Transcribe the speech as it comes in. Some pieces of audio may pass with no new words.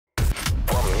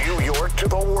to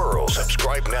the world.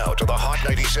 Subscribe now to the Hot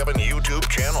 97 YouTube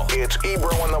channel. It's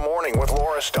Ebro in the Morning with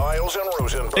Laura Stiles and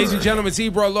Rosenberg. Ladies and gentlemen, it's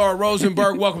Ebro, Laura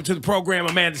Rosenberg. Welcome to the program.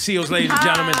 Amanda Seals, ladies and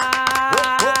gentlemen.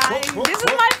 This is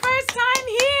my first time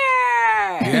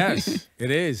here. Yes,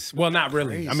 it is. Well, not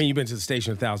really. I mean, you've been to the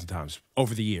station 1,000 times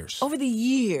over the years. Over the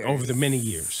years. Over the many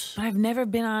years. But I've never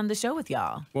been on the show with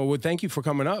y'all. Well, thank you for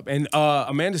coming up. And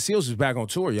Amanda Seals is back on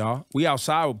tour, y'all. We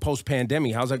outside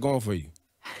post-pandemic. How's that going for you?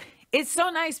 It's so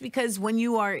nice because when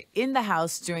you are in the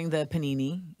house during the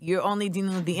panini, you're only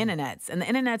dealing with the internets. And the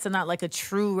internets are not like a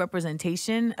true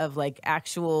representation of like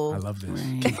actual... I love this.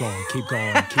 Right. Keep going, keep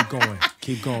going, keep going,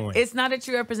 keep going. It's not a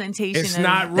true representation It's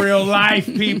not real life,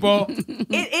 people.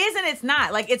 It is and it's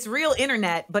not. Like, it's real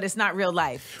internet, but it's not real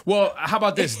life. Well, how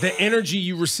about this? The energy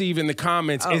you receive in the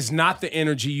comments is not the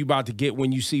energy you about to get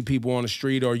when you see people on the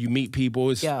street or you meet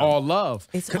people. It's all love.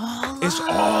 It's all love. It's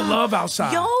all love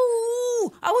outside. Yo!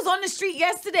 I was on the street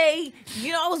yesterday.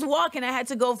 You know, I was walking. I had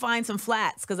to go find some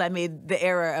flats because I made the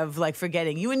error of, like,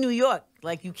 forgetting. You in New York.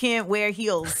 Like, you can't wear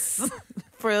heels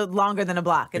for longer than a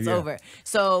block. It's over.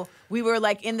 So we were,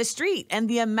 like, in the street. And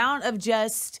the amount of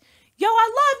just, yo,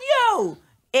 I love you.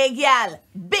 Hey, gal,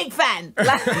 big fan.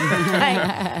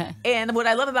 And what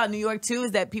I love about New York, too,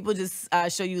 is that people just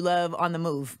show you love on the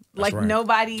move. Like,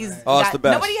 nobody has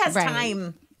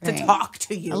time to talk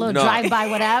to you. A little drive-by,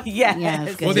 what up?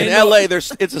 Yes. Well, in L.A.,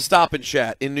 it's a stop and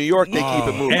chat. In New York, they keep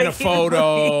it moving. And a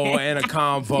photo, and a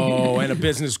convo, and a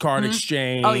business card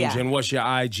exchange, and what's your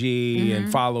IG,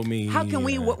 and follow me. How can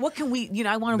we, what can we, you know,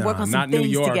 I want to work on some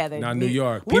things together. Not New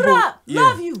York. What up?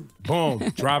 Love you. Boom.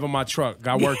 Driving my truck.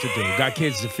 Got work to do. Got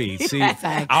kids to feed. See,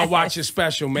 I'll watch your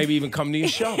special, maybe even come to your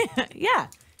show. Yeah.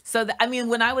 So, I mean,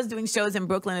 when I was doing shows in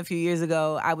Brooklyn a few years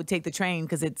ago, I would take the train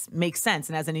because it makes sense.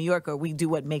 And as a New Yorker, we do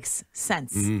what makes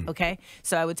sense, okay?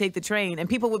 So I would take the train, and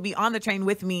people would be on the train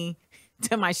with me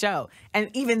to my show. And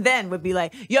even then would be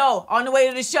like, yo, on the way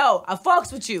to the show, I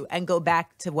fucks with you, and go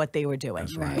back to what they were doing.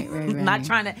 That's right. Not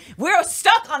trying to, we're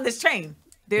stuck on this train.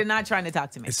 They're not trying to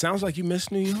talk to me. It sounds like you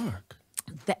miss New York.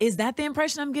 Is that the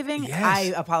impression I'm giving? Yes.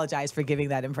 I apologize for giving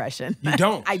that impression. You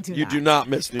don't. I do not. You do not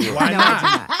miss New York. Why not? I do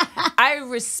not. I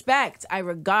respect, I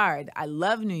regard, I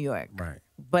love New York. Right.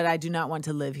 But I do not want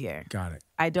to live here. Got it.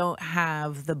 I don't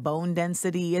have the bone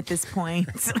density at this point.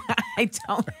 I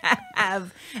don't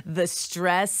have the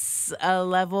stress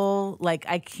level. Like,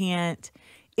 I can't.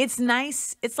 It's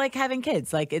nice. It's like having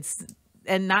kids. Like,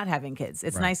 and not having kids.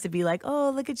 It's nice to be like, oh,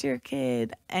 look at your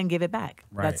kid, and give it back.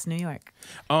 Right. That's New York.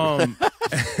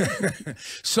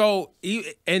 So,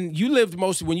 and you lived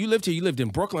when you lived here, you lived in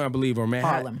Brooklyn, I believe, or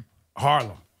Manhattan?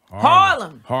 Harlem.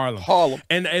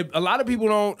 And a lot of people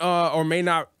don't or may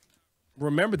not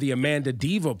remember the Amanda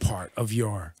Diva part of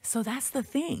your So that's the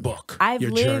thing. book. I've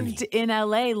your lived journey. in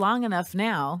LA long enough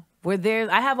now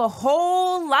where I have a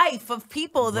whole life of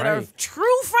people that are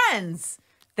true friends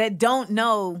that don't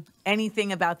know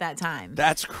anything about that time.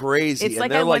 That's crazy. It's and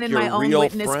like they're I went like in your my own real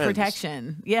witness friends.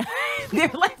 protection. Yeah. They're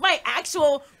like my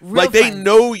actual real Like, they friends.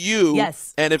 know you.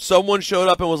 Yes. And if someone showed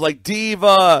up and was like,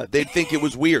 Diva, they'd think it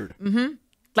was weird.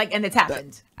 Like, and it's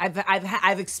happened.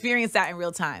 I've experienced that in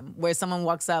real time, where someone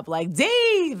walks up like,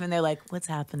 Dave, and they're like, what's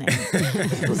happening?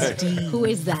 Who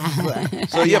is that?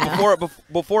 So yeah,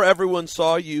 before everyone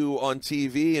saw you on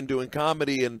TV and doing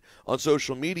comedy and on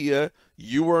social media,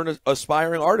 you were an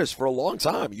aspiring artist for a long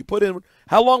time. You put in,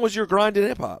 how long was your grind in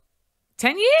hip hop?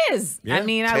 10 years. Yeah. I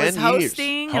mean, I 10 was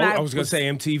hosting. I was going to say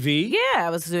MTV. Yeah, I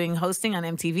was doing hosting on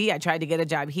MTV. I tried to get a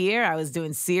job here. I was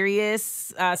doing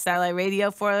Sirius satellite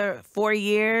radio for 4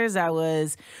 years. I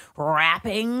was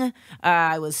rapping.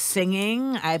 I was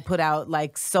singing. I put out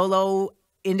like solo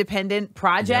independent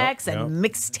projects and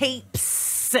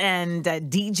mixtapes and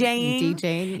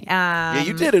DJing. Yeah,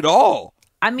 you did it all.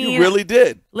 I mean, you really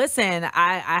did. Listen,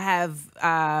 I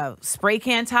have spray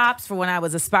can tops for when I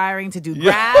was aspiring to do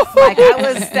graph. Like,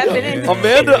 I was stepping in.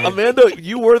 Amanda,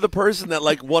 you were the person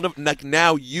that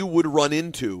now you would run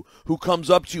into who comes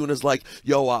up to you and is like,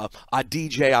 yo, I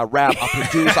DJ, I rap, I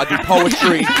produce, I do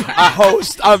poetry, I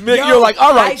host. You're like,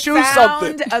 all right, choose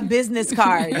something. I found a business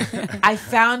card. I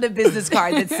found a business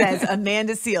card that says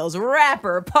Amanda Seals,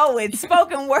 rapper, poet,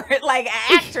 spoken word, like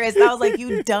actress. I was like,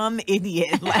 you dumb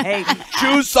idiot. Like,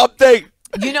 choose something.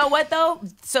 You know what, though?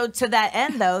 So to that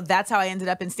end, though, that's how I ended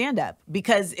up in stand-up.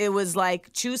 Because it was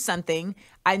like, choose something.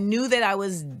 I knew that I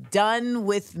was done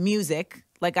with music.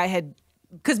 Like,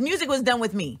 because music was done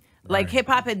with me. Like,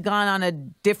 hip-hop had gone on a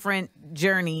different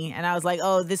journey. And I was like,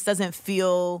 oh, this doesn't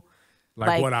feel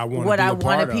like what I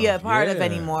want to be a part of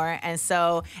anymore. And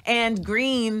so, and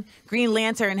Green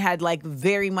Lantern had like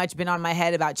very much been on my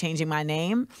head about changing my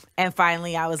name. And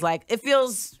finally, I was like, it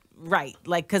feels right.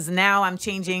 Like, because now I'm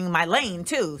changing my lane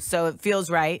too. So it feels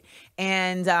right.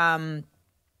 And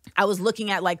I was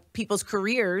looking at like people's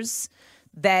careers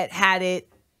that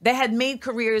had made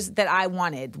careers that I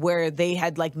wanted, where they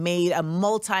had like made a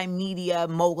multimedia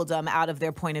moguldom out of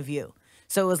their point of view.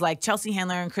 So it was like Chelsea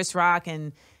Handler and Chris Rock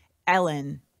and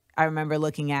Ellen, I remember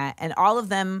looking at, and all of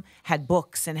them had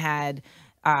books and had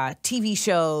TV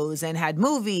shows and had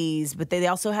movies, but they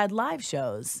also had live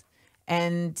shows.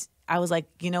 And I was like,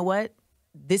 you know what?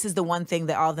 This is the one thing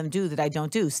that all of them do that I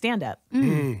don't do, stand up.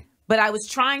 But I was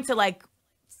trying to like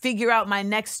figure out my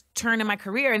next turn in my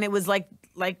career, and it was like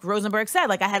Rosenberg said,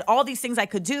 like I had all these things I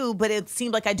could do, but it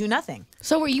seemed like I do nothing.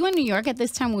 So were you in New York at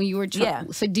this time when you were Yeah.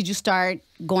 So did you start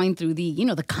going through the,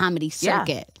 the comedy circuit?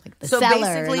 Yeah. Like the so Cellar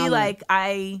basically, and all like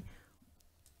that?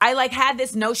 I like had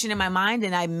this notion in my mind,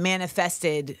 and I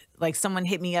manifested. Like someone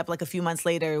hit me up like a few months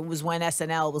later. It was when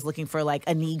SNL was looking for like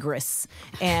a negress,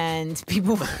 and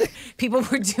people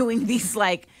were doing these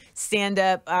like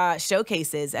stand-up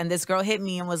showcases, and this girl hit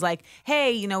me and was like,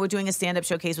 "Hey, we're doing a stand-up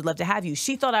showcase. Would love to have you."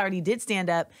 She thought I already did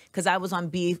stand-up because I was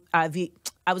on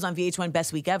I was on VH1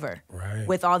 Best Week Ever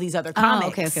with all these other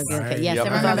comics. Oh, okay. Right. Yes, Yep.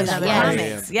 I remember that. Other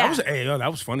Yes. comics. Yeah. That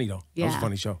was funny though. That was a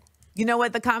funny show. You know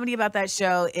what? The comedy about that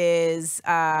show is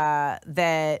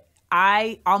that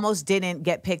I almost didn't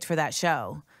get picked for that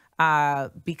show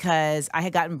because I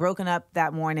had gotten broken up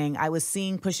that morning. I was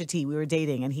seeing Pusha T. We were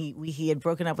dating, and he had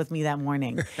broken up with me that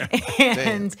morning.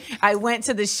 And I went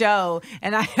to the show,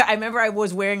 and I remember I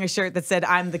was wearing a shirt that said,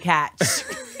 "I'm the catch."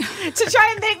 To try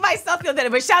and make myself feel better.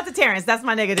 But shout to Terrence. That's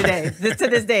my nigga today. To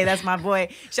this day, that's my boy.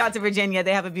 Shout to Virginia.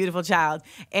 They have a beautiful child.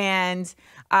 And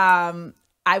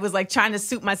I was like trying to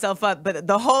soup myself up, but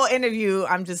the whole interview,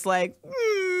 I'm just like,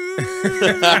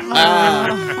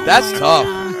 That's tough.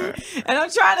 and I'm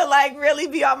trying to like really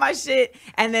be on my shit.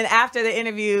 And then after the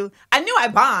interview, I knew I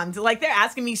bombed. Like they're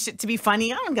asking me shit to be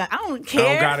funny. I don't care.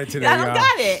 I don't got it today, I don't y'all.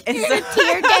 got it. And so,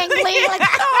 Tear dangling. Like,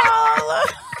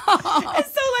 and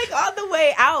so like on the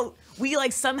way out, we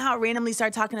like somehow randomly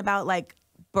start talking about like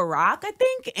Barack, I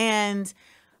think, and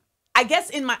I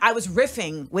guess I was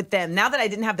riffing with them. Now that I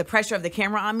didn't have the pressure of the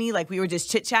camera on me, like we were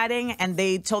just chit-chatting, and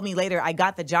they told me later I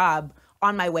got the job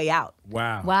on my way out.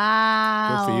 Wow.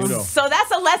 wow. Good for you though. So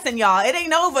that's a lesson, y'all. It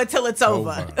ain't over till it's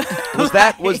over. Was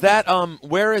that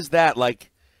where is that like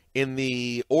in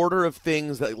the order of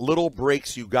things, that little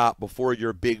breaks you got before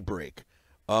your big break?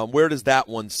 Where does that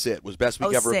one sit? Was Best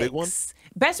Week Ever a big one?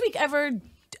 Best Week Ever,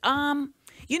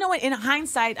 you know what? In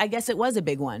hindsight, I guess it was a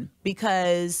big one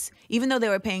because even though they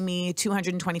were paying me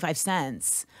 225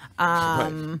 cents,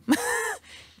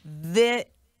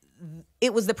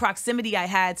 it was the proximity I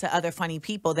had to other funny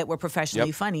people that were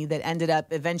professionally funny that ended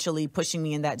up eventually pushing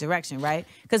me in that direction, right?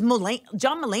 Because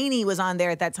John Mulaney was on there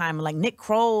at that time, like Nick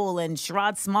Kroll and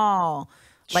Sherrod Small.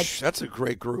 Like That's a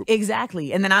great group.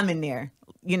 Exactly. And then I'm in there,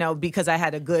 because I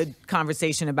had a good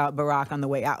conversation about Barack on the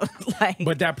way out.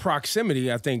 But that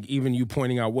proximity, I think even you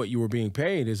pointing out what you were being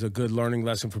paid is a good learning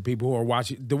lesson for people who are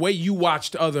watching. The way you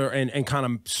watched other and kind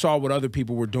of saw what other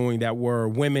people were doing that were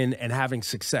women and having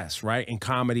success, right? In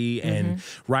comedy and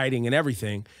writing and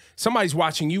everything. Somebody's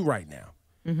watching you right now,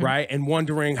 right? And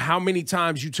wondering how many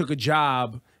times you took a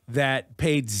job that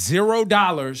paid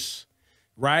 $0,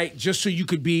 right? Just so you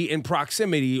could be in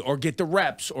proximity or get the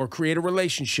reps or create a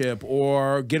relationship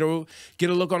or get a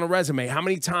look on a resume. How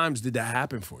many times did that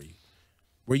happen for you?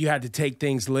 Where you had to take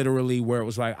things literally where it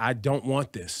was like, I don't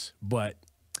want this, but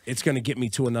it's going to get me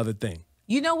to another thing.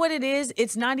 You know what it is?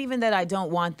 It's not even that I don't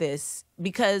want this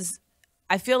because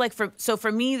I feel like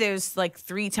for me, there's like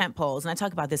 3 tent poles. And I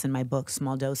talk about this in my book,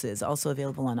 Small Doses, also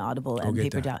available on Audible and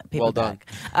paperback. Well done.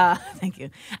 Thank you.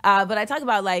 But I talk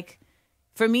about like,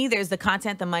 for me, there's the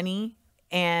content, the money,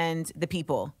 and the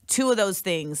people. 2 of those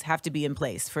things have to be in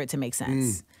place for it to make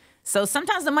sense. So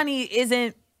sometimes the money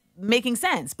isn't making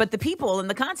sense, but the people and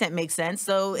the content make sense,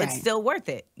 so it's still worth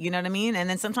it. You know what I mean? And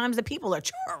then sometimes the people are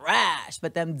trash,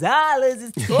 but them dollars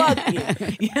is talking. You know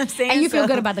what I'm saying? And you feel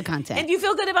good about the content. And you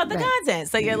feel good about the content.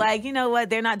 So you're like, you know what?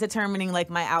 They're not determining like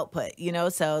my output,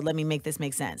 so let me make this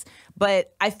make sense.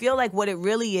 But I feel like what it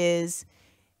really is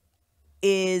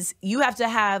you have to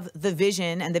have the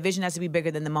vision, and the vision has to be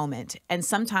bigger than the moment. And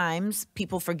sometimes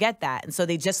people forget that, and so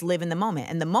they just live in the moment.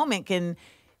 And the moment can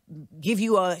give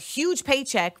you a huge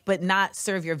paycheck but not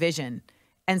serve your vision.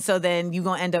 And so then you're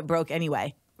going to end up broke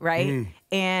anyway, right?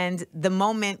 And the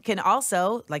moment can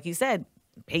also, like you said,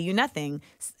 pay you nothing.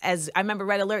 As I remember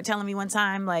Red Alert telling me one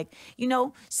time, like,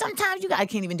 sometimes I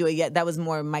can't even do it yet. That was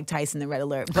more Mike Tyson than Red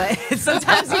Alert. But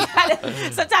sometimes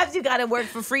you gotta work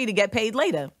for free to get paid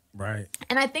later. Right.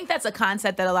 And I think that's a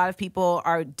concept that a lot of people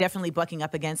are definitely bucking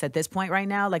up against at this point right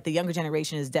now. Like the younger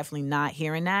generation is definitely not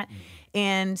hearing that.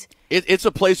 And it's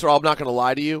a place where I'm not going to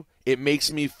lie to you. It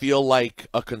makes me feel like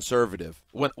a conservative.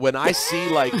 When I see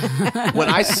when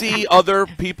I see other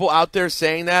people out there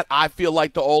saying that, I feel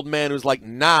like the old man who's like,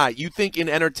 nah, you think in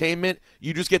entertainment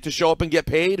you just get to show up and get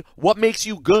paid? What makes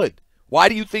you good? Why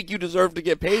do you think you deserve to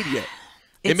get paid yet?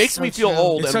 It makes me feel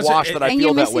old and washed that I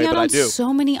feel that way, but I do. You're missing out on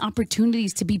so many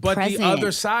opportunities to be present. But the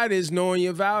other side is knowing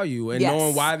your value and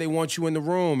knowing why they want you in the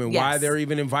room and why they're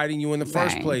even inviting you in the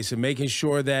first place, and making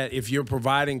sure that if you're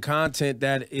providing content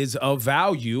that is of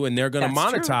value and they're going to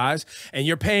monetize and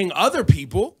you're paying other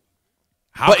people,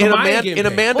 how come I ain't getting in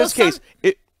paid? Amanda's case,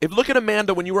 if look at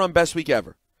Amanda when you were on Best Week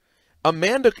Ever.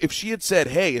 Amanda, if she had said,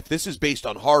 hey, if this is based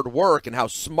on hard work and how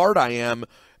smart I am,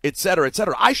 et cetera,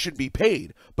 I should be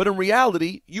paid. But in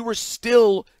reality, you were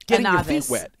still getting your feet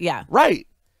wet. Yeah. Right.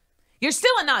 You're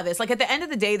still a novice. Like, at the end of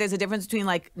the day, there's a difference between,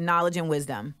 like, knowledge and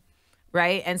wisdom,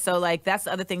 right? And so, like, that's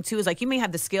the other thing, too, is, like, you may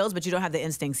have the skills, but you don't have the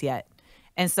instincts yet.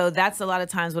 And so that's a lot of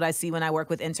times what I see when I work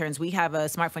with interns. We have a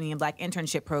Smart, Funny, and Black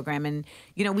internship program. And,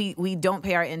 you know, we don't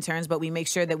pay our interns, but we make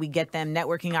sure that we get them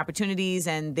networking opportunities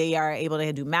and they are able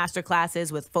to do master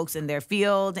classes with folks in their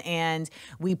field. And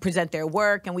we present their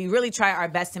work. And we really try our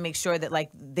best to make sure that, like,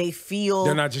 they feel...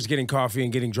 They're not just getting coffee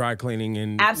and getting dry cleaning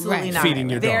and absolutely not. feeding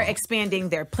your dog. They're expanding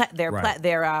their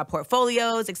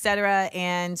portfolios, et cetera.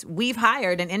 And we've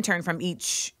hired an intern from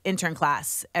each intern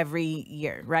class every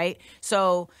year, right?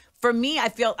 So... for me, I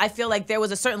feel like there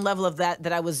was a certain level of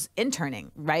that I was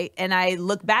interning, right? And I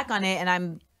look back on it and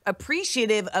I'm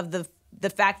appreciative of the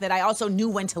fact that I also knew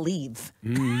when to leave.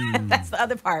 That's the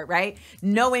other part, right?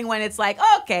 Knowing when it's like,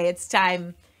 oh, okay, it's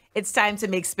time to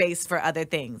make space for other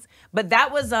things. But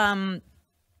that was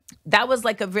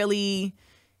like a really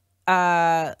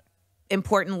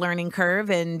important learning curve.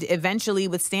 And eventually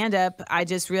with stand-up, I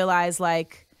just realized,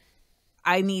 like,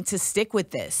 I need to stick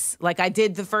with this. Like, I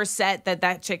did the first set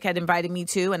that chick had invited me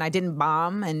to, and I didn't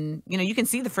bomb. And, you know, you can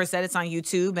see the first set. It's on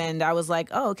YouTube. And I was like,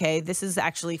 oh, okay, this is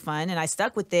actually fun. And I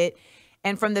stuck with it.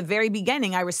 And from the very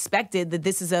beginning, I respected that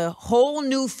this is a whole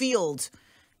new field.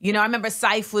 You know, I remember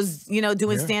Syph was, you know,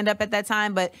 doing stand-up at that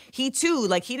time. But he, too,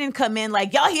 like, he didn't come in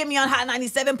like, y'all hear me on Hot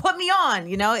 97, put me on.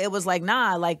 You know, it was like,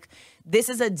 nah, like, this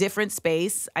is a different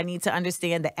space. I need to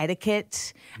understand the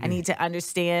etiquette. I need to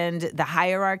understand the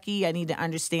hierarchy. I need to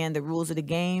understand the rules of the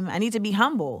game. I need to be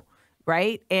humble,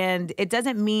 right? And it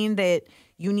doesn't mean that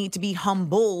you need to be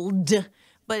humbled,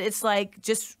 but it's like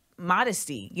just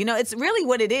modesty. You know, it's really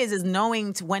what it is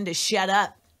knowing when to shut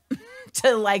up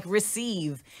to, like,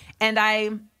 receive. And I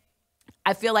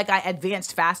feel like I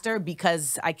advanced faster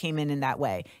because I came in that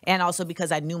way. And also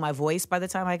because I knew my voice by the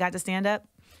time I got to stand up.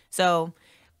 So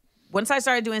once I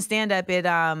started doing stand-up, it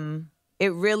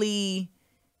really,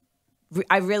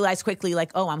 I realized quickly,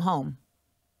 like, oh, I'm home.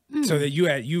 So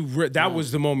that that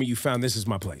was the moment you found, this is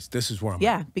my place. This is where I'm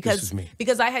at. This is me.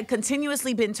 Because I had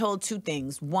continuously been told two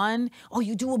things. One, oh,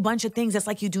 you do a bunch of things. That's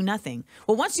like you do nothing.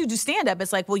 Well, once you do stand-up,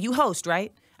 it's like, well, you host,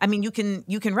 right? I mean, you can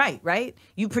write, right?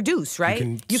 You produce,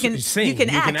 right? You can sing. You can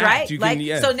act, right?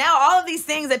 So now all of these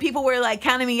things that people were, like,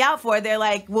 counting me out for, they're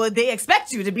like, well, they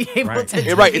expect you to be able to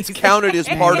do right. It's counted as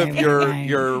part of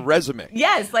your resume.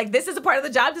 Yes, like, this is a part of the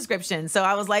job description. So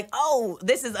I was like, oh,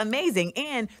 this is amazing.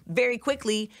 And very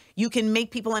quickly, you can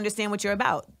make people understand what you're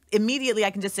about. Immediately,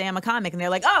 I can just say I'm a comic, and they're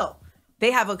like, oh,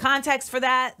 they have a context for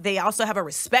that. They also have a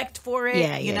respect for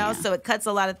it, you know? So it cuts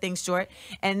a lot of things short.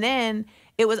 And then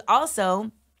it was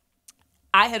also...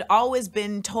 I had always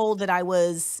been told that I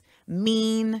was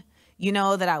mean, you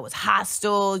know, that I was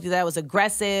hostile, that I was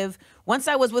aggressive. Once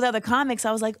I was with other comics,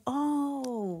 I was like,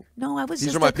 oh, no, I was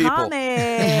just a comic.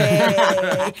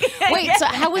 Wait, so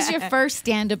how was your first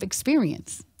stand-up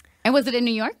experience? And was it in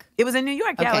New York? It was in New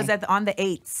York. Yeah, I was on the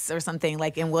 8s or something,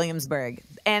 like in Williamsburg.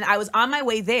 And I was on my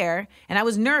way there, and I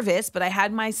was nervous, but I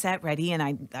had my set ready,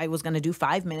 and I was going to do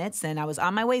 5 minutes, and I was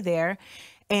on my way there.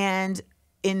 And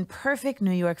in perfect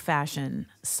New York fashion,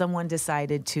 someone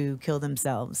decided to kill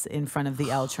themselves in front of the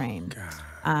L train.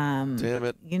 Damn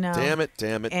it. You know? Damn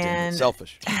it.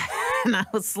 Selfish. And I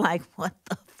was like, what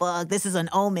the fuck? This is an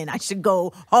omen. I should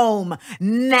go home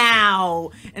now.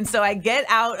 And so I get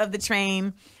out of the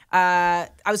train. I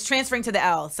was transferring to the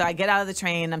L. So I get out of the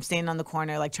train. I'm standing on the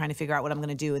corner, like, trying to figure out what I'm going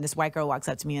to do. And this white girl walks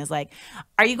up to me and is like,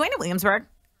 are you going to Williamsburg?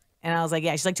 And I was like,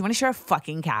 yeah. She's like, do you want to share a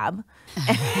fucking cab?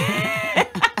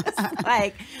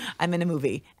 Like, I'm in a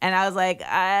movie. And I was like,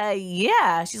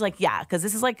 yeah. She's like, yeah, because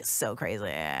this is, like, so crazy.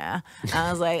 Yeah. And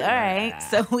I was like, all right.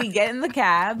 So we get in the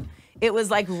cab. It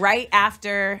was, like, right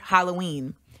after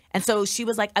Halloween. And so she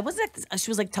was like,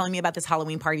 she was like telling me about this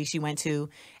Halloween party she went to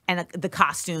and the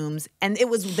costumes. And it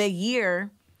was the year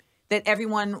that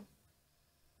everyone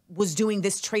was doing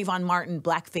this Trayvon Martin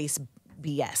blackface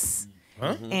BS.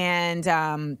 Huh?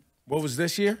 And what was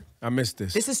this year? I missed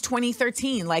this. This is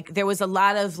 2013. Like there was a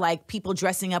lot of like people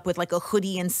dressing up with like a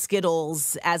hoodie and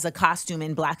Skittles as a costume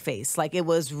in blackface. Like it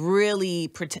was really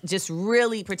just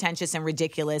really pretentious and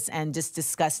ridiculous and just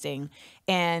disgusting.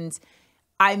 And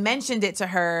I mentioned it to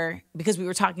her because we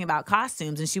were talking about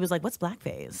costumes and she was like, what's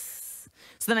blackface?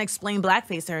 So then I explained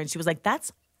blackface to her and she was like,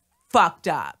 that's fucked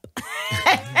up.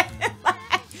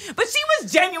 But she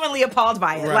was genuinely appalled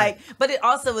by it. Right. Like, but it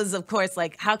also was, of course,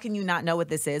 like, how can you not know what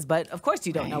this is? But of course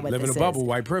you don't know what Live this in is. a bubble,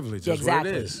 white privilege. That's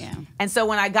Exactly. what it is. Yeah. And so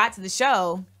when I got to the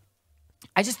show,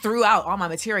 I just threw out all my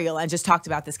material and just talked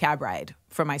about this cab ride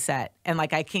for my set. And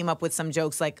like I came up with some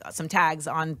jokes, like some tags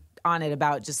on it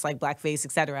about just like blackface,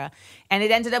 etc. And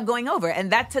it ended up going over.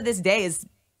 And that to this day is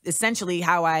essentially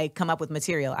how I come up with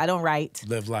material. I don't write.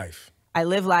 Live life. I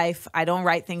live life. I don't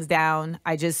write things down.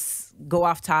 I just go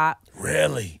off top.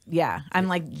 Really? Yeah. I'm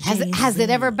like, Has it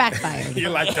ever backfired? You're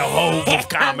like the Hove of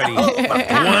comedy.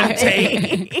 One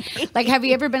take. Like, have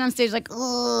you ever been on stage like,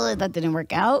 oh, that didn't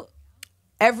work out?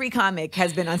 every comic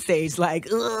has been on stage like,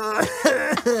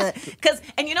 because,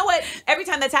 and you know what? Every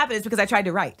time that's happened is because I tried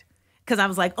to write. Because I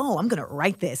was like, oh, I'm going to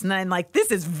write this. And then I'm like,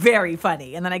 this is very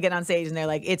funny. And then I get on stage and they're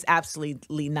like, it's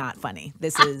absolutely not funny.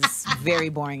 This is very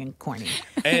boring and corny.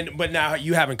 But now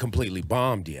you haven't completely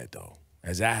bombed yet, though.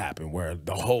 Has that happened where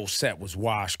the whole set was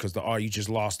washed because you just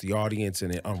lost the audience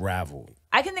and it unraveled?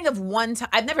 I can think of one time.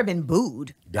 I've never been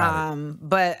booed.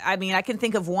 But I mean, I can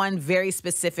think of one very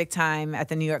specific time at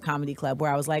the New York Comedy Club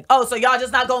where I was like, oh, so y'all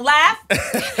just not going to laugh?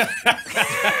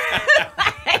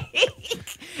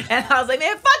 And I was like,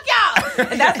 man, fuck y'all.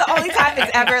 And that's the only time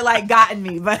it's ever like gotten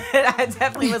me. But I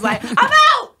definitely was like, I'm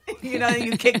out. You know,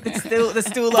 you kick the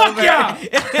stool fuck over. Y'all.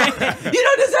 You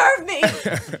don't deserve me.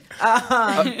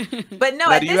 But no,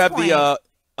 now, at do this you have point, the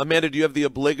Amanda? Do you have the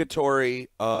obligatory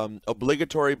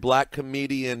black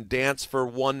comedian dance for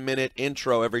 1 minute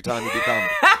intro every time you do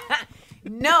comedy?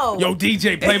 no. Yo,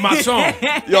 DJ, play my song.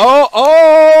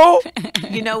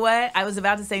 You know what? I was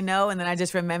about to say no, and then I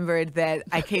just remembered that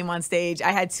I came on stage.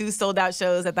 I had 2 sold-out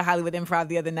shows at the Hollywood Improv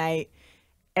the other night,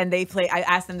 and I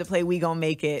asked them to play "We Gon'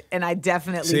 Make It," and I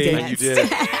definitely danced. You did.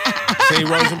 See,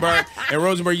 Rosenberg. And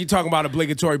Rosenberg, you talking about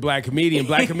obligatory black comedian.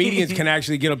 Black comedians can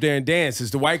actually get up there and dance.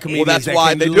 It's the white comedians that's that why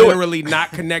can they do it. literally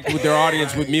not connect with their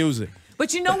audience with music.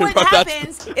 But you know what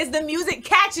happens is the music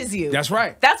catches you. That's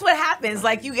right. That's what happens.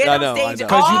 Like you get I on know, stage. I know.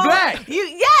 'Cause you black.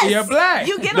 Yes. You're black.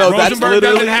 You get No, on that's stage. Rosenberg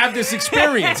literally- doesn't have this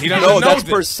experience. He doesn't No, know that's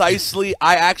this. precisely.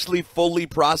 I actually fully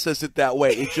process it that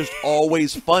way. It's just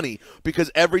always funny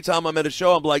because every time I'm at a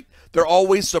show, I'm like, they're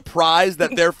always surprised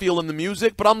that they're feeling the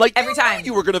music, but I'm like, Every time.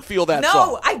 you were gonna feel that No,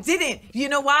 song. I didn't. You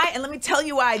know why? And let me tell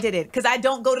you why I did it. Because I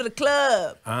don't go to the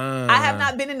club. I have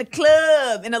not been in the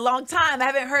club in a long time. I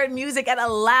haven't heard music at a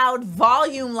loud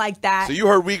volume like that. So you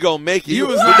heard "We Gon' Make It." You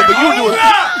was but like, you hold doing-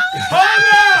 up,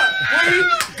 we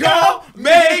go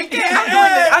make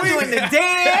it. I'm doing the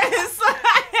dance.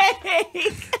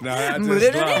 No, that's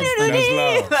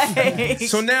love. That's love.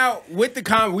 So now, with the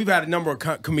comedy, we've had a number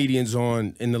of comedians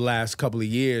on in the last couple of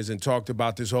years and talked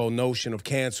about this whole notion of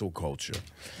cancel culture,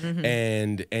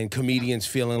 and comedians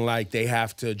feeling like they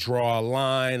have to draw a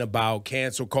line about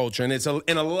cancel culture, and it's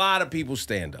in a lot of people's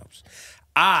stand-ups.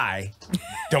 I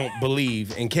don't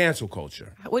believe in cancel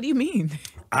culture. What do you mean?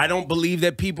 I don't believe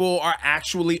that people are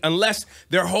actually, unless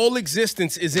their whole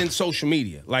existence is in social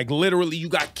media. Like literally you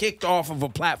got kicked off of a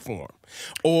platform,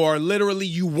 or literally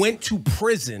you went to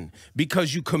prison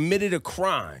because you committed a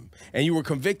crime and you were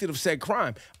convicted of said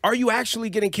crime. Are you actually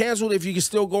getting canceled if you can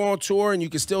still go on tour and you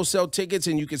can still sell tickets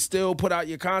and you can still put out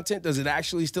your content? Does it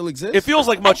actually still exist? It feels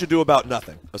like much ado about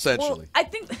nothing, essentially. Well, I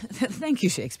think, thank you,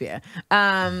 Shakespeare.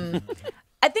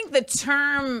 I think the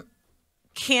term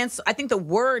cancel, I think the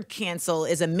word cancel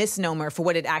is a misnomer for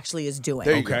what it actually is doing.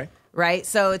 There you go. Okay. Right?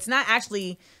 So it's not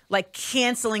actually like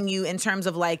canceling you in terms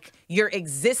of like your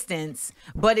existence,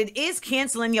 but it is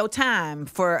canceling your time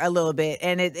for a little bit.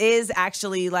 And it is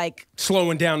actually like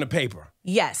Slowing down the paper.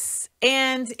 yes.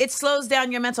 And it slows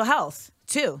down your mental health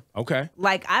too. Okay.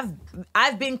 Like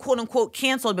I've been quote unquote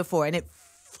canceled before, and it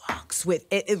fucks with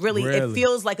it. It really Really? it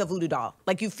feels like a voodoo doll.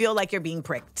 Like you feel like you're being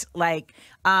pricked. Like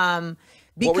because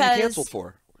What were you canceled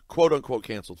for? "Quote unquote"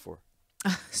 canceled for?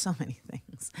 so many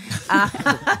things.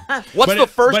 What's But the it-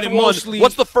 first but it one? mostly-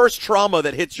 What's the first trauma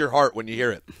that hits your heart when you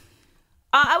hear it?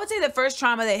 I would say the first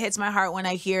trauma that hits my heart when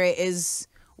I hear it is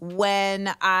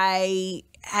when I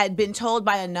had been told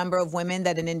by a number of women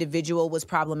that an individual was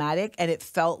problematic, and it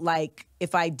felt like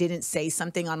if I didn't say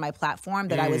something on my platform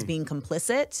that I was being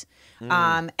complicit.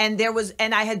 And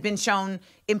I had been shown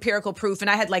empirical proof, and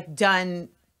I had like done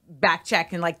back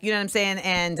check and like, you know what I'm saying?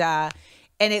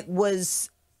 And it was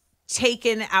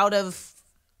taken out of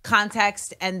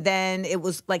context, and then it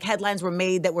was like headlines were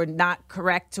made that were not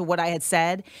correct to what I had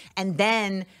said. And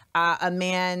then a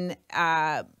man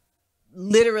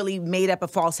literally made up a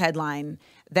false headline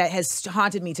that has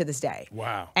haunted me to this day.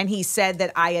 Wow. And he said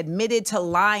that I admitted to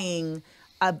lying.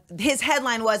 His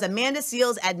headline was, Amanda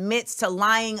Seales admits to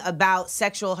lying about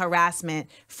sexual harassment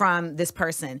from this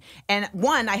person. And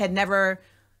one, I had never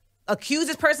accused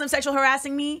this person of sexual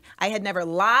harassing me. I had never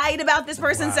lied about this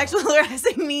person sexual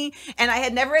harassing me. And I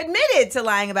had never admitted to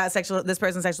lying about this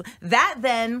person's sexual. That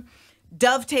then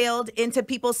dovetailed into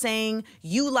people saying,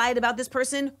 you lied about this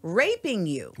person raping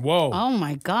you. Whoa. Oh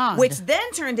my God. Which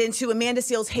then turned into Amanda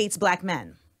Seales hates black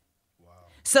men. Wow.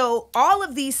 So all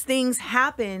of these things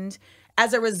happened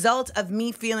as a result of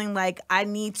me feeling like I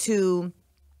need to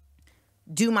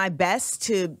do my best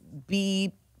to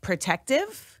be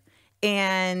protective.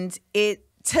 And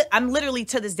I'm literally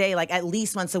to this day, like at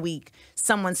least once a week,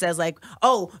 someone says like,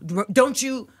 oh, don't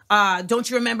you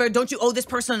remember, don't you owe this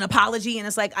person an apology? And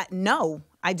it's like, no,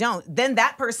 I don't. Then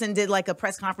that person did like a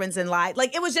press conference and lied.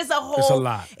 Like it was just a whole. It's a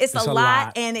lot. It's a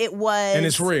lot. And it was. And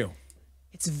it's real.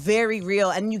 It's very real.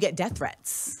 And you get death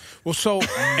threats. Well, so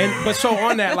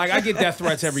on that, like I get death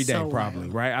threats every day, probably,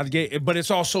 right? I get, but it's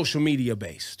all social media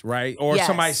based, right? Or Yes.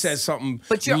 somebody says something.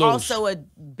 But you're loose. also a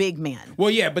big man.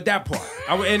 Well, yeah, but that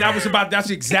part,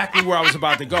 that's exactly where I was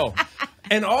about to go.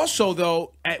 And also,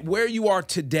 though, at where you are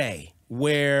today,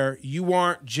 where you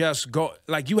aren't just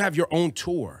you have your own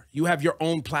tour, you have your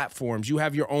own platforms, you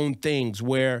have your own things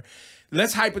where.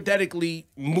 Let's hypothetically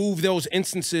move those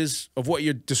instances of what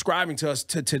you're describing to us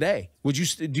to today.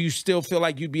 Do you still feel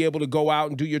like you'd be able to go out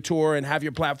and do your tour and have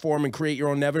your platform and create your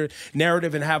own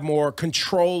narrative and have more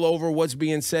control over what's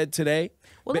being said today?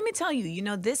 Well, let me tell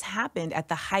you, this happened at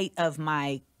the height of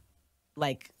my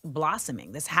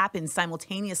blossoming. This happened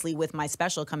simultaneously with my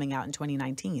special coming out in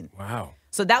 2019. Wow.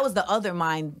 So that was the other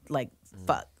mind,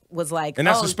 fuck. Was like, and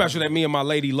that's the special that me and my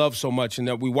lady love so much and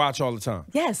that we watch all the time.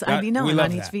 Yes, I be knowing on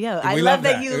HBO. I love love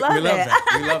that you love it.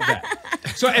 We love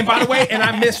that. So, and by the way, and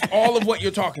I missed all of what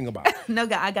you're talking about. No,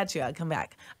 I got you. I'll come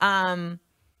back.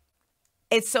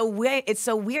 It's so weird. It's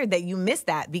so weird that you missed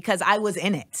that because I was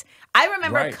in it. I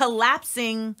remember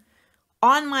collapsing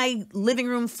on my living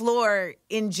room floor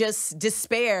in just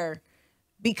despair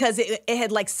because it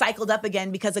had like cycled up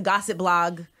again because a gossip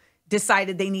blog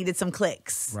decided they needed some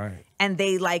clicks. Right. And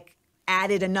they like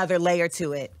added another layer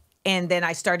to it. And then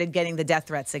I started getting the death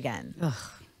threats again. Ugh.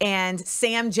 And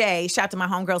Sam J, shout out to my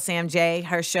homegirl Sam J,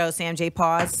 her show Sam J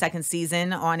Pause, second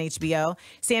season on HBO.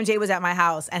 Sam J was at my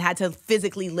house and had to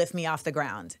physically lift me off the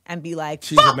ground and be like,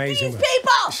 she's fuck amazing, these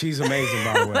people! She's amazing,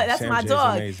 by the way. That's Sam my J's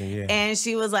dog. Amazing, yeah. And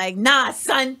she was like, nah,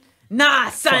 son.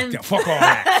 Fuck all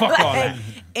that. Fuck all that.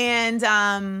 And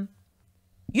I'm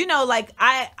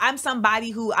somebody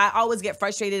who I always get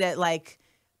frustrated at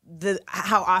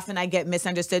how often I get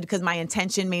misunderstood because my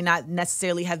intention may not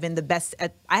necessarily have been the best.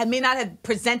 I may not have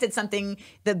presented something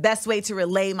the best way to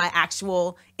relay my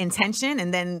actual intention,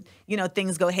 and then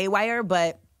things go haywire.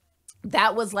 But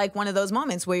that was like one of those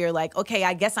moments where you're like, okay,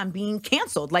 I guess I'm being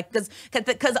canceled. Like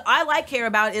because all I care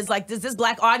about is like, does this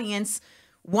black audience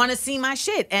want to see my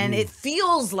shit? And it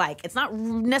feels like, it's not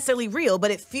necessarily real,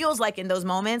 but it feels like in those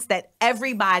moments that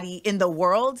everybody in the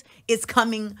world is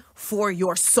coming for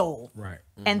your soul. Right.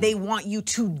 And they want you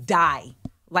to die,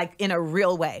 like in a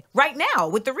real way. Right now,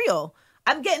 with The Real,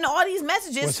 I'm getting all these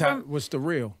messages What's The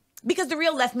Real? Because The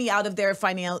Real left me out of their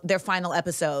final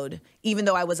episode, even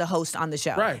though I was a host on the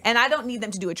show. Right. And I don't need them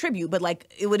to do a tribute, but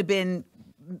like it would have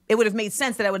made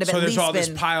sense that I would have at least been. So there's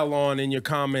all this pile on in your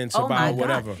comments about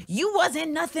whatever. You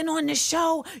wasn't nothing on the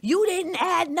show. You didn't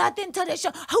add nothing to the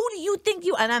show. Who do you think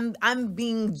you? And I'm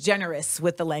being generous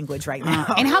with the language right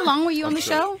now. And how long were you on the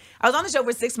show? I was on the show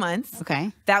for 6 months.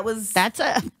 Okay. That's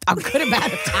a good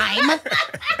amount of time.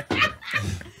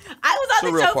 I was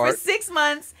on the show for 6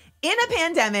 months in a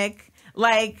pandemic,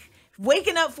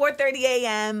 waking up 4:30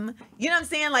 a.m. You know what I'm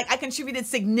saying? Like I contributed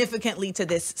significantly to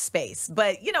this space.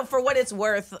 But, for what it's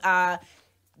worth, we live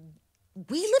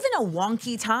in a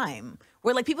wonky time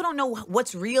where like people don't know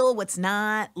what's real, what's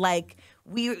not. Like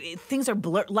things are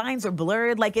blurred, lines are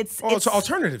blurred. Like it's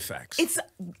alternative facts.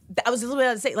 I was a little bit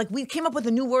about to say, like we came up with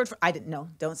a new word for, I didn't know,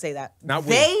 don't say that. Not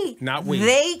we.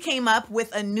 They came up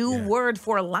with a new word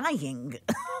for lying.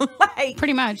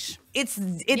 Pretty much. it's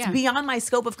Yeah. beyond my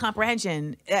scope of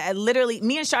comprehension. Literally,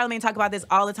 me and Charlamagne talk about this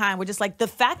all the time. We're just like, the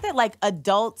fact that like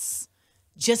adults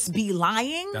just be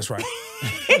lying. That's right.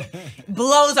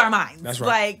 Blows our minds. That's right.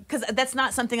 Like, because that's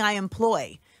not something I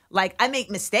employ. Like, I make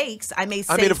mistakes. I may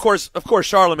say. I mean, of course,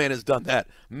 Charlamagne has done that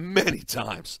many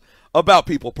times about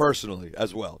people personally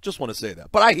as well. Just want to say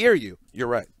that. But I hear you. You're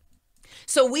right.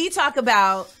 So we talk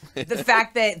about the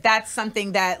fact that that's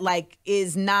something that like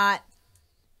is not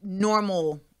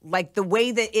normal. Like the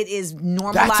way that it is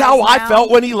normalized. That's how I now.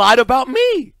 felt when he lied about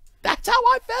me. That's how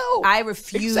I felt. I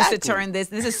refuse Exactly. to turn this.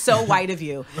 This is so white of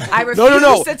you. I refuse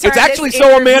No. to It's turn actually this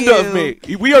so Amanda of interview-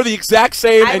 me. We are the exact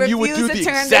same, I and you would do refuse the to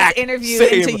turn exact this interview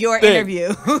same into your thing.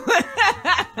 interview.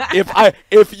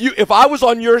 If I was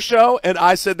on your show and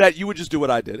I said that, you would just do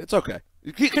what I did. It's okay.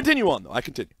 Continue on though. I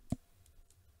continue.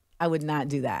 I would not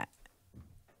do that.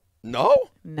 No.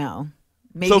 No.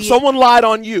 Maybe So if someone lied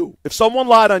on you,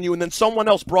 and then someone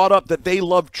else brought up that they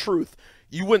love truth,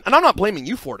 you wouldn't. And I'm not blaming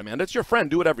you for it, Amanda. It's your friend.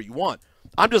 Do whatever you want.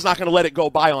 I'm just not going to let it go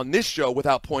by on this show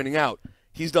without pointing out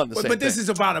he's done the same But this thing. is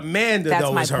about Amanda, That's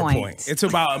though, my is her point. point. It's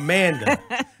about Amanda,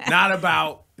 not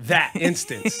about that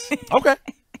instance. Okay.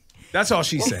 That's all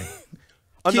she's saying.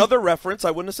 Another reference,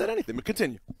 I wouldn't have said anything, but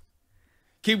continue.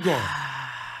 Keep going.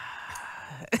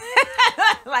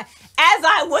 like, as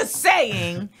I was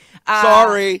saying.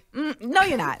 Sorry. No,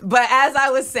 you're not. But as I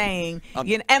was saying,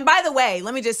 and by the way,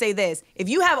 let me just say this. If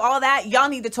you have all that, y'all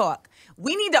need to talk.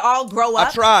 We need to all grow up.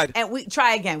 I tried. And we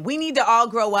try again. We need to all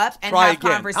grow up and Try have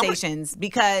again. conversations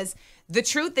because the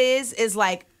truth is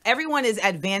like everyone is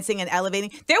advancing and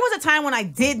elevating. There was a time when I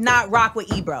did not rock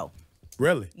with Ebro.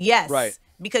 Really? Yes. Right.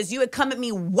 Because you had come at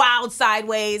me wild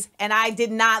sideways and I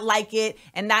did not like it.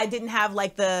 And I didn't have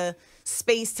like the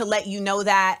space to let you know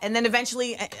that. And then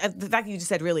eventually, the fact that you just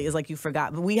said really is like you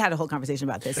forgot. But we had a whole conversation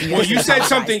about this. Well, you said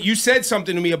something. You said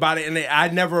something to me about it, and I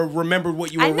never remembered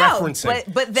what you were I know,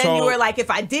 referencing. but then you were like, if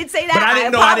I did say that, but I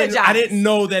didn't know. apologize. I didn't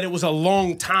know that it was a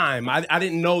long time. I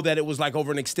didn't know that it was like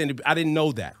over an extended. I didn't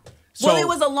know that. So, Well, it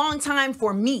was a long time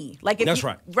for me. Like if That's you,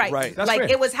 right. Right. That's like fair.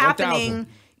 it was 1,000. happening.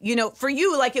 You know, for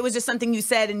you, like it was just something you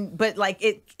said, but like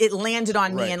it landed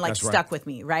on me Right. and like That's right. stuck with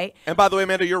me, right? And by the way,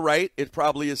 Amanda, you're right. It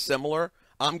probably is similar.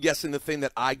 I'm guessing the thing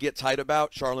that I get tight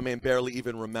about, Charlamagne barely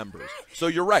even remembers. So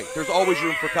you're right. There's always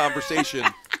room for conversation.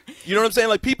 You know what I'm saying?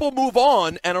 Like people move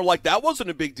on and are like, that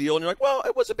wasn't a big deal. And you're like, well,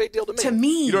 it was a big deal to me. To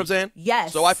me. You know what I'm saying?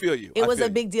 Yes. So I feel you. It I was feel a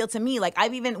you. big deal to me. Like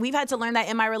we've had to learn that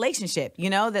in my relationship, you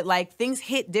know, that like things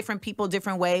hit different people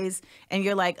different ways. And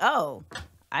you're like, oh,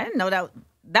 I didn't know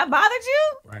that bothered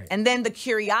you. Right. And then the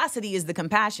curiosity is the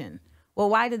compassion. Well,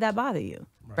 why did that bother you?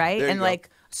 Right. There you And go. like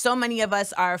so many of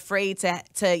us are afraid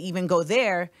to even go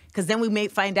there because then we may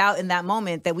find out in that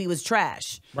moment that we was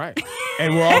trash. right,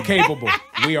 and we're all capable.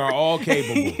 We are all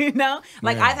capable. You know,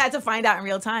 like Yeah. I've had to find out in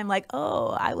real time, like,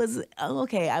 I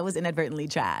was inadvertently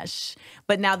trash.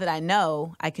 But now that I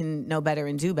know, I can know better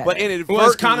and do better. But inadvertently Well,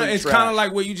 it's kind trash. of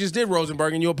like what you just did,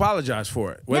 Rosenberg, and you apologize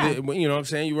for it. Whether Yeah. you know what I'm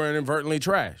saying, you were inadvertently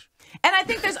trash. And I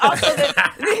think there's also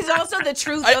the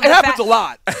truth. It Of the happens fact, a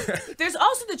lot. There's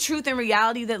also the truth and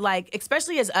reality that, like,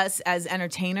 especially as us as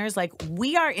entertainers, like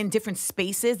we are in different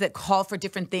spaces that call for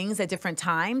different things at different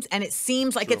times, and it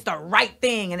seems like it's the right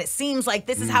thing, and it seems like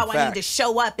this is how I need to Facts.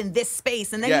 show up in this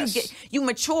space, and then Yes. you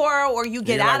mature or you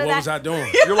get You're out like, of what that. was I doing?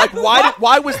 You're like,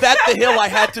 why was that the hill I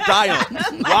had to die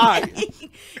on? Why?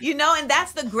 You know, and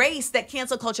that's the grace that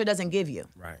cancel culture doesn't give you.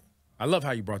 Right. I love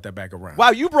how you brought that back around. Wow,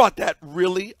 you brought that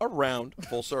really around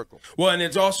full circle. Well, and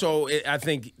it's also, I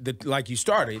think, that like you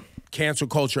started, cancel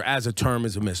culture as a term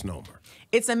is a misnomer.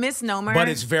 It's a misnomer. But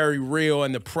it's very real,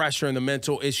 and the pressure and the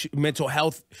mental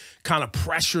health kind of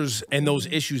pressures and those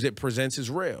issues it presents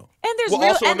is real. And there's Well, real,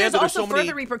 also, and Amanda, there's also there's so many-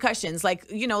 further repercussions, like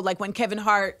like when Kevin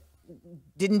Hart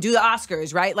didn't do the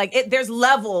Oscars, right? Like there's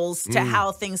levels to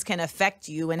how things can affect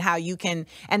you and how you can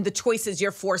and the choices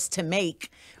you're forced to make,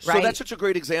 right? So that's such a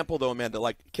great example, though, Amanda.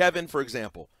 Like Kevin, for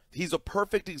example, he's a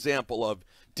perfect example of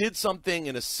did something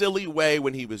in a silly way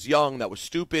when he was young that was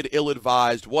stupid,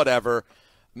 ill-advised, whatever,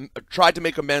 tried to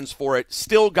make amends for it,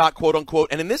 still got quote-unquote,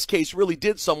 and in this case really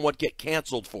did somewhat get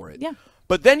canceled for it. Yeah.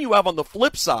 But then you have on the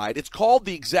flip side, it's called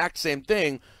the exact same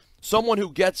thing, someone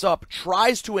who gets up,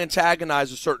 tries to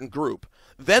antagonize a certain group.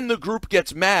 Then the group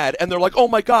gets mad and they're like, oh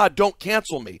my God, don't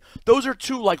cancel me. Those are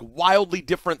two like wildly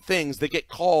different things that get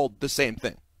called the same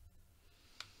thing.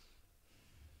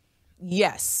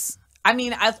 Yes. I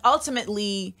mean,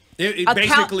 ultimately,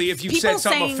 Basically, if you said people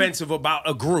something saying- offensive about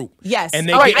a group, Yes. and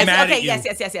they All right, get mad okay, at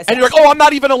you, yes. And you're like, oh, I'm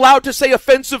not even allowed to say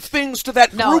offensive things to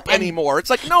that No, group and- anymore. It's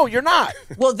like, no, you're not.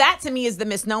 Well, that to me is the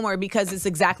misnomer because it's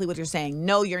exactly what you're saying.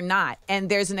 No, you're not. And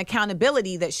there's an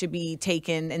accountability that should be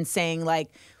taken and saying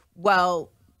like,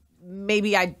 well,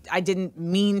 maybe I didn't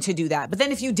mean to do that. But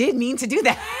then if you did mean to do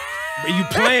that. But you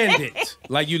planned it.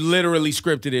 Like you literally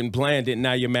scripted it and planned it. And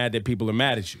now you're mad that people are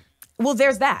mad at you. Well,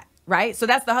 there's that. Right? So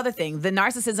that's the other thing. The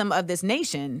narcissism of this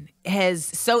nation has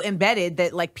so embedded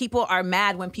that like people are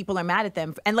mad when people are mad at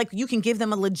them. And like you can give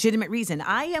them a legitimate reason.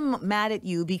 I am mad at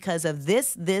you because of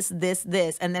this.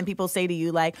 And then people say to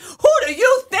you like, who do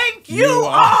you think you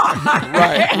are?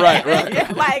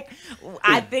 Right. Like,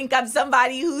 I think I'm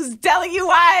somebody who's telling you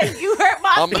why you hurt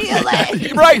my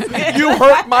feelings. Right. You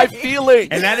hurt my feelings.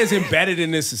 And that is embedded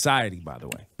in this society, by the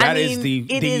way. That is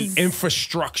the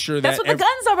infrastructure. That's what the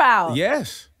gun's about.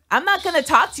 Yes. I'm not gonna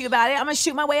talk to you about it. I'm gonna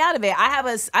shoot my way out of it. I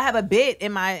have a bit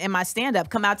in my stand-up.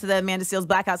 Come out to the Amanda Seales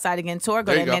Black Outside Again tour.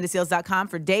 Go to amandaseales.com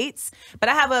for dates. But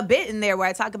I have a bit in there where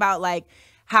I talk about like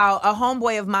how a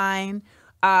homeboy of mine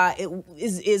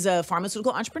is a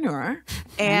pharmaceutical entrepreneur,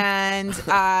 and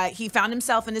he found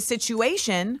himself in a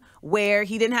situation where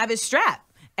he didn't have his strap.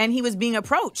 And he was being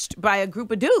approached by a group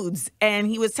of dudes. And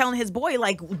he was telling his boy,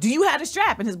 like, do you have a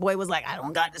strap? And his boy was like, I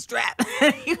don't got the strap.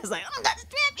 He was like, I don't got the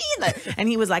strap either. And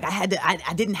he was like,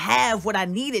 I didn't have what I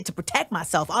needed to protect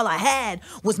myself. All I had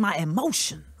was my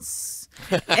emotions.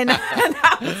 And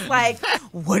I was like,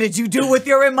 what did you do with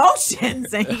your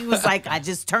emotions? And he was like, I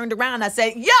just turned around. I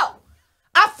said, yo,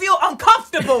 I feel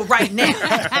uncomfortable right now.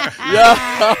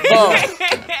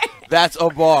 That's a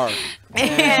bar.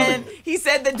 And he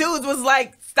said the dudes was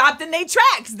like, stopped in their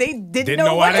tracks. They didn't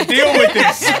know how to deal with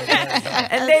this.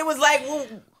 And they was like, well,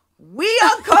 we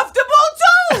uncomfortable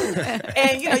too.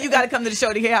 And you got to come to the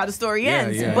show to hear how the story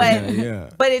ends.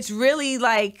 But it's really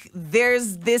like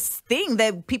there's this thing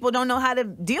that people don't know how to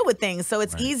deal with things. So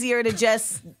it's easier to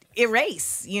just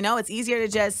erase, it's easier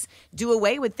to just do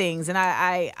away with things. And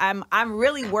I'm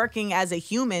really working as a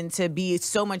human to be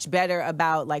so much better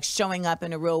about like showing up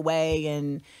in a real way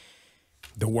and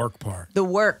the work part. The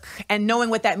work and knowing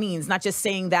what that means, not just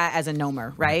saying that as a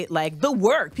nomer, right? Like the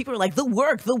work. People are like, the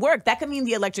work. That could mean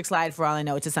the electric slide for all I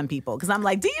know to some people. Because I'm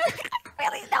like, do you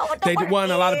really know what the work is?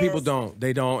 Well, a lot of people don't.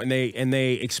 They don't. And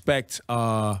they expect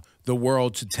the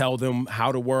world to tell them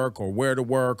how to work or where to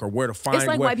work or where to find. It's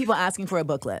like white people asking for a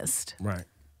book list. Right.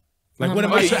 Like,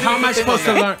 how am I supposed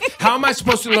to learn? How am I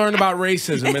supposed to learn about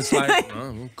racism? It's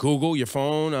like Google, your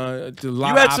phone. You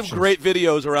had some great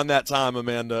videos around that time,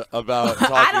 Amanda, about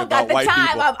talking I don't about got the white time.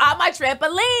 people. I'm on my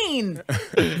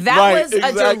trampoline. That was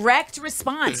a direct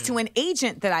response to an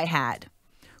agent that I had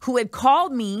who had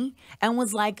called me and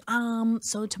was like,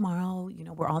 so tomorrow,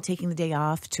 we're all taking the day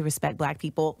off to respect Black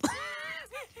people.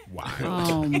 Wow.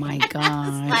 Oh my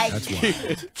God. Like, that's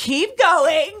wild. Keep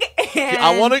going. And,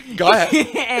 I want to go ahead.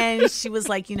 And she was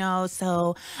like,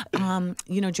 so,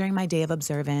 during my day of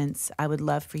observance, I would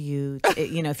love for you,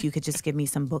 if you could just give me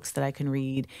some books that I can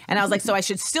read. And I was like, so I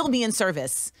should still be in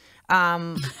service.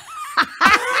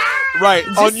 Right.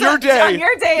 On your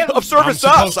day of service to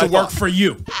us. I'm supposed to work for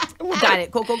you. Got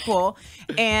it. Cool.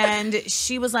 And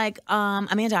she was like,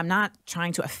 Amanda, I'm not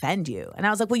trying to offend you. And I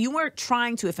was like, well, you weren't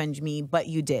trying to offend me, but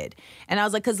you did. And I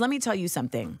was like, because let me tell you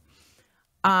something.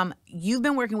 You've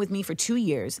been working with me for 2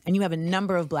 years and you have a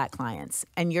number of Black clients.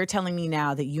 And you're telling me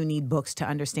now that you need books to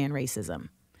understand racism.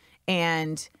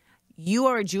 And you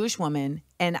are a Jewish woman,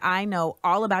 and I know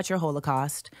all about your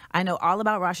Holocaust. I know all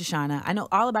about Rosh Hashanah. I know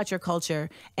all about your culture.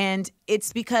 And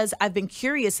it's because I've been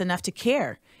curious enough to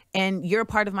care. And you're a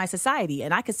part of my society.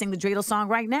 And I could sing the dreidel song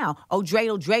right now. Oh,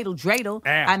 dreidel, dreidel, dreidel.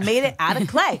 I made it out of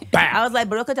clay. I was like,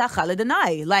 Baruch atah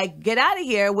Chaladanai. Like, get out of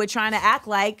here. We're trying to act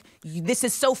like this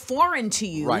is so foreign to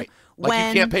you. Right.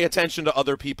 Like you can't pay attention to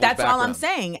other people's That's background. all I'm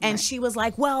saying. And she was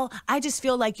like, well, I just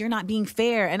feel like you're not being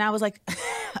fair. And I was like,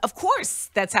 of course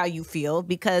that's how you feel,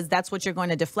 because that's what you're going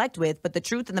to deflect with. But the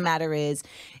truth of the matter is,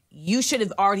 you should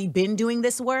have already been doing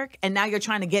this work. And now you're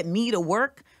trying to get me to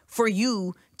work for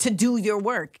you to do your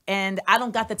work. And I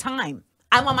don't got the time.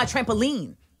 I'm on my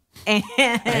trampoline. And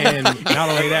not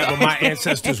only that, but my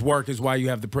ancestors' work is why you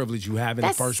have the privilege you have in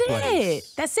the first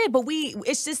place. That's it. But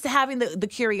it's just having the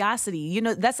curiosity.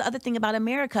 That's the other thing about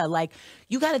America. Like,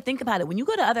 you got to think about it. When you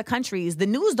go to other countries, the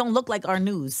news don't look like our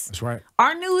news. That's right.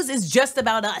 Our news is just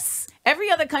about us. Every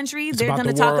other country, they're going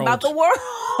to talk about the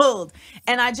world.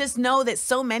 And I just know that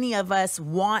so many of us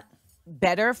want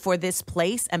better for this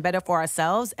place and better for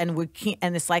ourselves. And we can't.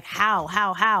 And it's like, how?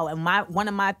 And one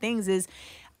of my things is,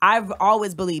 I've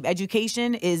always believed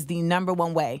education is the number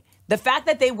one way. The fact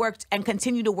that they worked and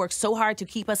continue to work so hard to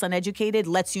keep us uneducated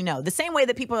lets you know. The same way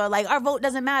that people are like, our vote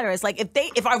doesn't matter. It's like,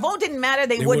 if our vote didn't matter,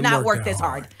 they would not work this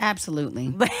hard. Absolutely.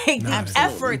 Like the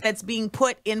effort that's being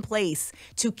put in place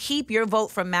to keep your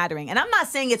vote from mattering. And I'm not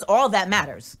saying it's all that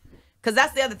matters, Because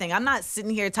that's the other thing. I'm not sitting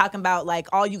here talking about like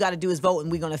all you got to do is vote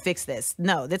and we're going to fix this.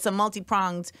 No, that's a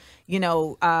multi-pronged,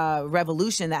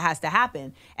 revolution that has to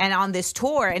happen. And on this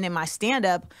tour and in my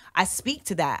stand-up, I speak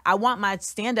to that. I want my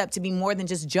stand-up to be more than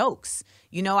just jokes.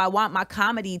 I want my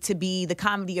comedy to be the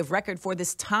comedy of record for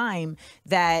this time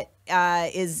that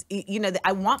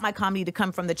I want my comedy to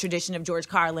come from the tradition of George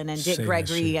Carlin and Dick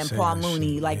Gregory and Paul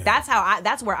Mooney. Like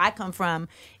that's where I come from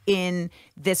in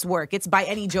this work. It's by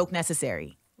any joke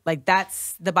necessary. Like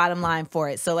that's the bottom line for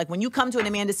it. So like when you come to an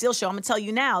Amanda Seales show, I'm gonna tell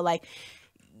you now, like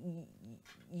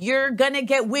you're gonna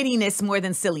get wittiness more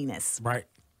than silliness. Right.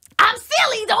 I'm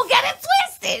silly, don't get it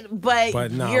twisted.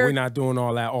 But no, we're not doing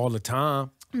all that all the time.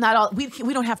 Not all. We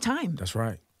don't have time. That's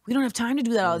right. We don't have time to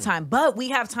do that all the time. But we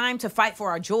have time to fight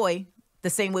for our joy the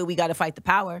same way we got to fight the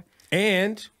power.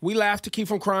 And we laugh to keep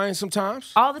from crying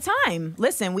sometimes. All the time.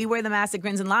 Listen, we wear the mask that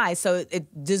grins and lies, so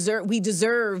we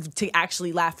deserve to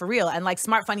actually laugh for real. And like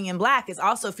Smart, Funny, and Black is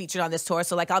also featured on this tour.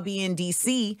 So like I'll be in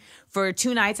D.C. for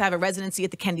 2 nights. I have a residency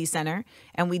at the Kennedy Center,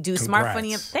 and we do Smart,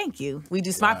 Funny, and thank you. We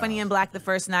do Smart, Funny, and Black the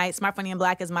first night. Smart, Funny, and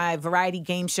Black is my variety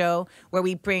game show where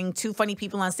we bring 2 funny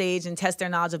people on stage and test their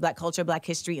knowledge of Black culture, Black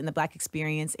history, and the Black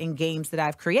experience in games that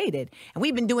I've created. And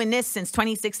we've been doing this since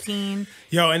 2016.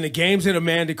 Yo, and the games that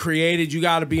Amanda created, you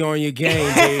got to be on your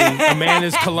game, baby.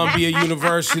 Amanda's Columbia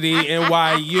University,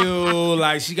 NYU.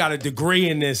 Like, she got a degree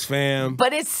in this, fam.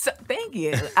 But thank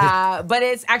you. But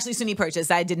it's actually SUNY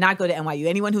purchased. I did not go to NYU.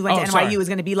 Anyone who went to NYU is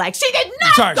going to be like, she did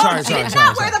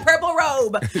not wear the purple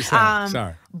robe.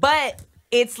 Sorry. But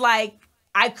it's like,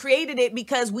 I created it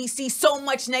because we see so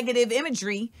much negative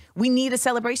imagery. We need a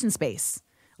celebration space.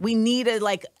 We need a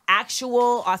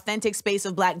actual authentic space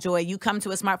of Black joy. You come to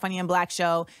a Smart, Funny, and Black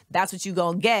show, that's what you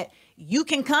gonna get. You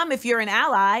can come if you're an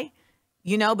ally,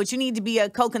 but you need to be a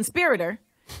co-conspirator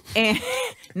and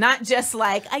not just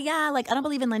I don't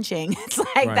believe in lynching. It's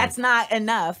That's not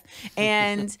enough.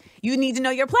 And you need to know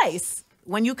your place.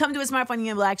 When you come to a Smart, Funny,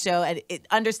 and Black show, and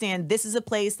understand this is a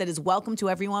place that is welcome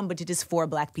to everyone, but it is for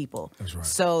Black people. That's right.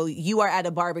 So you are at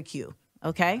a barbecue.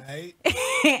 Okay? Right.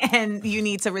 And you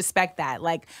need to respect that.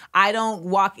 I don't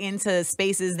walk into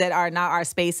spaces that are not our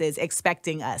spaces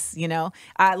expecting us,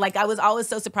 I was always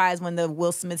so surprised when the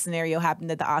Will Smith scenario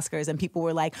happened at the Oscars and people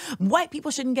were like, white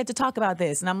people shouldn't get to talk about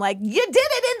this. And I'm like, you did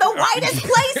it in the whitest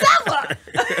place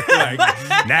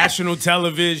ever. National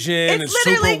television and it's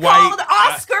super literally white. called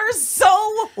Oscars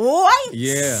So White.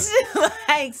 Yeah.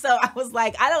 So I was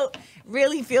like, I don't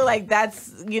really feel like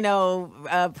that's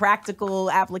a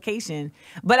practical application,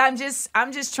 but I'm just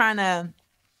trying to,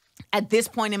 at this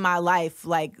point in my life,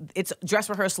 it's dress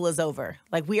rehearsal is over.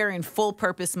 We are in full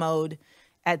purpose mode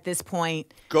at this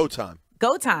point. Go time.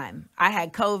 I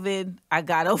had COVID. I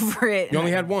got over it. You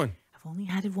only had one. I've only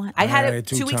had it one. I had it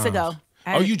 2 weeks ago.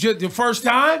 You just the first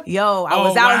time? Yo, I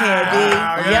was out here,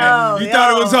 B. Yeah. You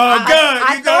thought it was all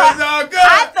good. You thought it was all good.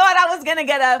 I thought I was gonna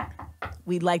get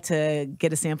we'd like to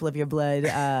get a sample of your blood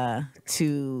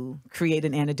to create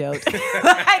an antidote.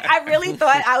 I really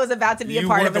thought I was about to be a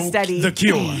part of a study. The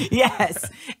cure. Yes.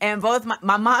 And both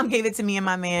my mom gave it to me and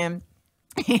my man.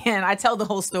 And I tell the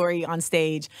whole story on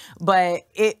stage, but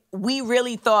we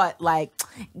really thought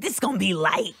this is gonna be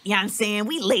light. You know what I'm saying?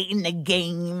 We late in the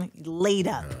game, laid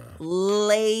up.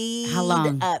 How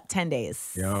long? Up 10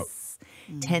 days. Yep.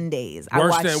 10 days.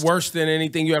 Worse than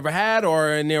anything you ever had,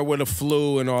 or in there with a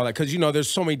flu and all that? Because there's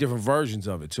so many different versions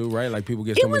of it too, right? People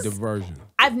get so many different versions.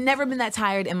 I've never been that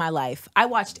tired in my life. I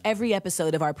watched every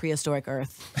episode of Our Prehistoric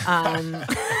Earth.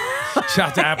 Shout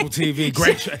out to Apple TV.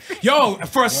 Great show. Yo,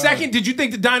 for a second, did you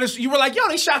think the dinosaurs? You were like, yo,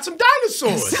 they shot some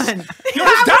dinosaurs. Son, yo,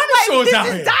 there's dinosaurs out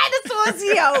here. Dinosaurs,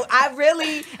 yo. I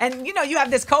really, and you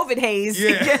have this COVID haze.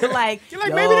 Yeah. You're like,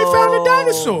 maybe they found the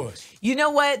dinosaurs. You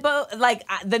know what? But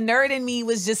the nerd in me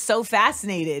was just so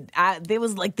fascinated. There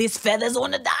was there's feathers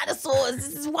on the dinosaurs.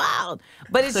 This is wild.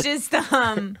 But it's just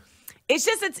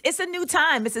it's a new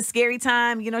time. It's a scary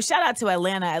time. Shout out to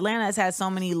Atlanta. Atlanta has had so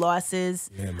many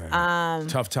losses. Yeah, man.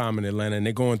 Tough time in Atlanta, and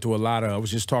they're going through a lot of. I was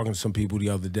just talking to some people the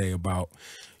other day about,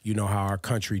 how our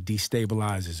country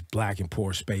destabilizes Black and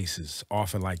poor spaces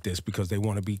often like this because they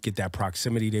want to get that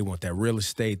proximity. They want that real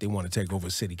estate. They want to take over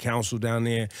city council down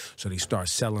there. So they start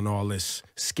selling all this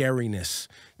scariness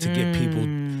to get people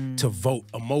to vote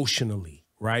emotionally.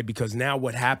 Right? Because now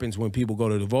what happens when people go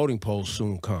to the voting polls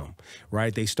soon come,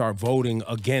 right? They start voting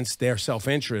against their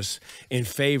self-interest in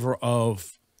favor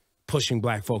of pushing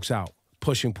Black folks out,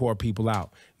 pushing poor people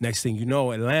out. Next thing you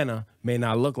know, Atlanta may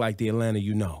not look like the Atlanta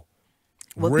you know.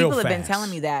 Well, Real people have been fast. telling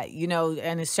me that,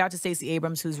 and it's shout out to Stacey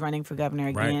Abrams, who's running for governor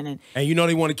again. Right. And And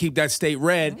they want to keep that state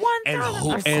red.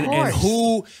 1,000%.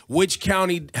 And which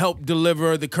county helped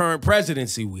deliver the current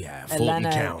presidency we have? Fulton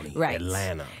Atlanta, County. right.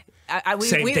 Atlanta.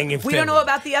 Same thing in we don't know Philly.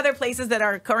 about the other places that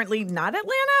are currently not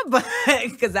Atlanta, but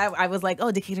because I was like,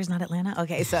 oh, Decatur's not Atlanta.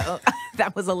 Okay, so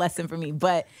that was a lesson for me.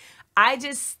 But I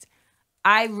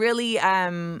really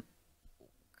am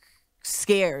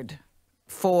scared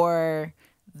for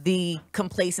the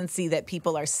complacency that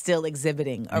people are still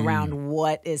exhibiting around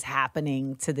what is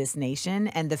happening to this nation,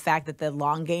 and the fact that the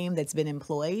long game that's been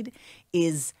employed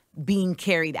is being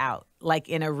carried out like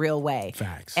in a real way.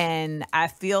 Facts. And I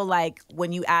feel like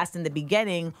when you asked in the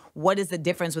beginning, what is the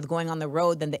difference with going on the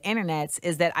road than the internet,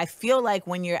 is that I feel like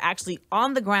when you're actually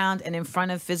on the ground and in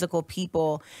front of physical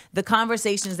people, the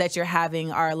conversations that you're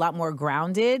having are a lot more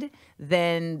grounded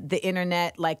than the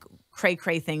internet, like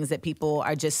cray things that people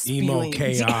are just spewing. Emo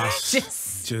chaos.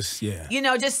 just yeah.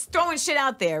 Just throwing shit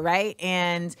out there, right?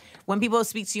 And when people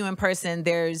speak to you in person,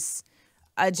 there's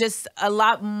just a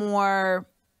lot more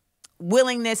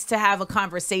willingness to have a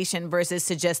conversation versus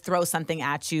to just throw something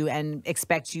at you and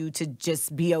expect you to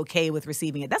just be okay with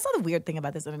receiving it. That's the weird thing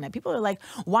about this internet. People are like,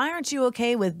 why aren't you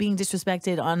okay with being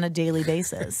disrespected on a daily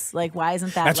basis? Like, why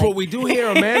isn't that? That's what we do here,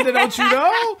 Amanda, don't you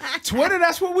know? Twitter,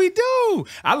 that's what we do.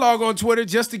 I log on Twitter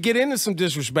just to get into some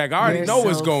disrespect. I already You're know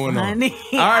what's so going funny.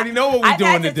 on. I already know what we're doing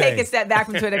I had to today. take a step back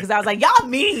from Twitter because I was like, y'all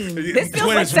mean. This feels like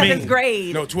Twitter's seventh mean.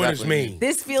 grade. No, Twitter's mean.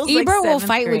 This feels like Ebro will seventh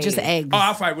fight grade. with just eggs. Oh,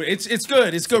 I'll fight with it. It's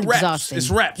good. It's good reps. exhausting. It's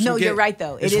reps. No, You you're right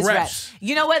though. It it's is reps.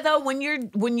 You know what though? When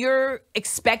you're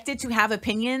expected to have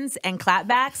opinions and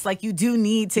clapbacks, like you do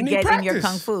need to You need get in your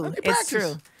practice. kung fu. You need It's practice.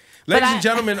 true. Ladies But and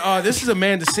gentlemen, this is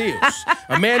Amanda Seals.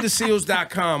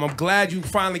 AmandaSeals.com. I'm glad you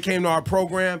finally came to our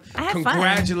program. I had fun.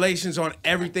 Congratulations on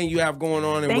everything you have going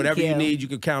on, and Thank whatever you you. need, you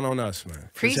can count on us, man.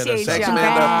 Appreciate us. you. Thanks,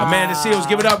 Amanda. Amanda Seals,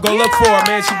 give it up. Go look for her,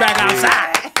 man. She's back outside.